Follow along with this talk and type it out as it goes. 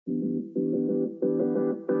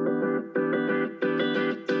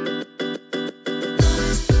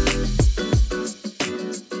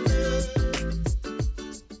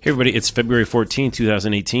Everybody, it's February 14,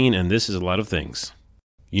 2018, and this is a lot of things.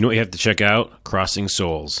 You know what you have to check out? Crossing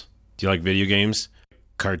Souls. Do you like video games?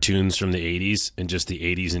 Cartoons from the 80s and just the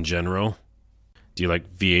 80s in general? Do you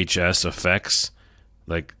like VHS effects?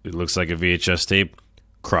 Like it looks like a VHS tape?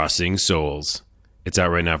 Crossing Souls. It's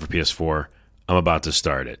out right now for PS4. I'm about to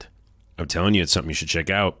start it. I'm telling you, it's something you should check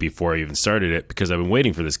out before I even started it because I've been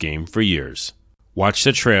waiting for this game for years. Watch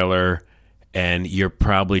the trailer and you're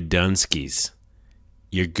probably dunskies.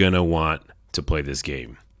 You're going to want to play this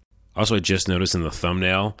game. Also, I just noticed in the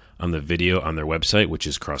thumbnail on the video on their website, which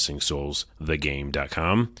is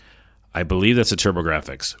crossingsoulsthegame.com, I believe that's a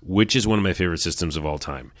TurboGrafx, which is one of my favorite systems of all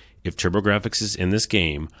time. If TurboGrafx is in this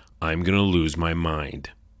game, I'm going to lose my mind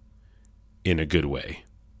in a good way.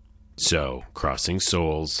 So, Crossing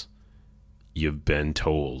Souls, you've been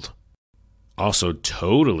told. Also,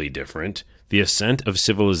 totally different, The Ascent of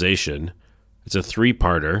Civilization. It's a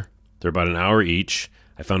 3-parter. They're about an hour each.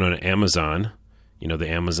 I found it on Amazon, you know, the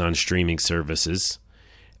Amazon streaming services.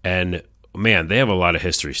 And, man, they have a lot of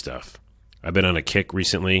history stuff. I've been on a kick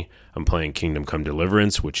recently. I'm playing Kingdom Come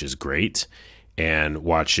Deliverance, which is great, and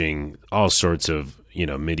watching all sorts of, you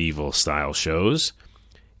know, medieval style shows.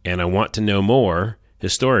 And I want to know more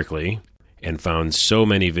historically and found so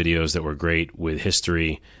many videos that were great with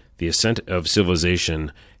history. The Ascent of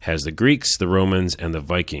Civilization has the Greeks, the Romans, and the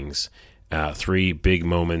Vikings. 3 big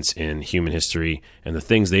moments in human history and the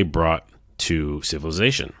things they brought to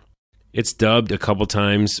civilization. It's dubbed a couple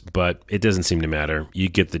times, but it doesn't seem to matter. You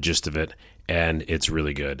get the gist of it, and it's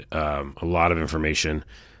really good. A lot of information.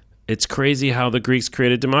 It's crazy how the Greeks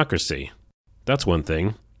created democracy. That's one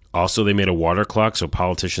thing. Also, they made a water clock so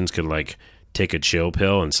politicians could, like, take a chill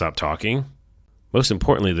pill and stop talking. Most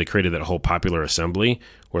importantly, they created that whole popular assembly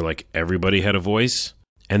where, like, everybody had a voice.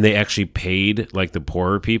 And they actually paid, like, the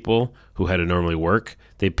poorer people who had to normally work,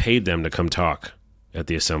 they paid them to come talk at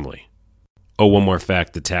the assembly. Oh, one more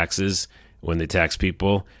fact, the taxes, when they tax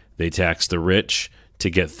people, they tax the rich to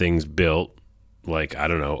get things built, like, I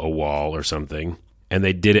don't know, a wall or something. And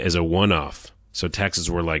they did it as a one-off. So taxes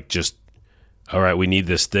were like just, all right, we need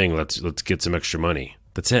this thing, let's get some extra money.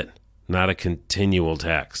 That's it. Not a continual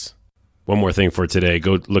tax. One more thing for today,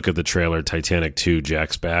 go look at the trailer, Titanic 2,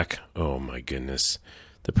 Jack's Back. Oh my goodness.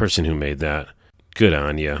 The person who made that, good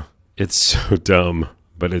on ya. It's so dumb,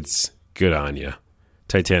 but it's good on ya.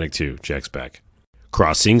 Titanic 2, Jack's Back.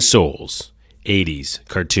 Crossing Souls, 80s,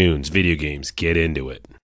 cartoons, video games, get into it.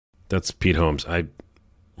 That's Pete Holmes. I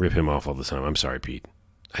rip him off all the time. I'm sorry, Pete.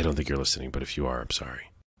 I don't think you're listening, but if you are, I'm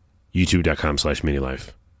sorry.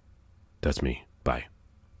 YouTube.com/minilife. That's me. Bye.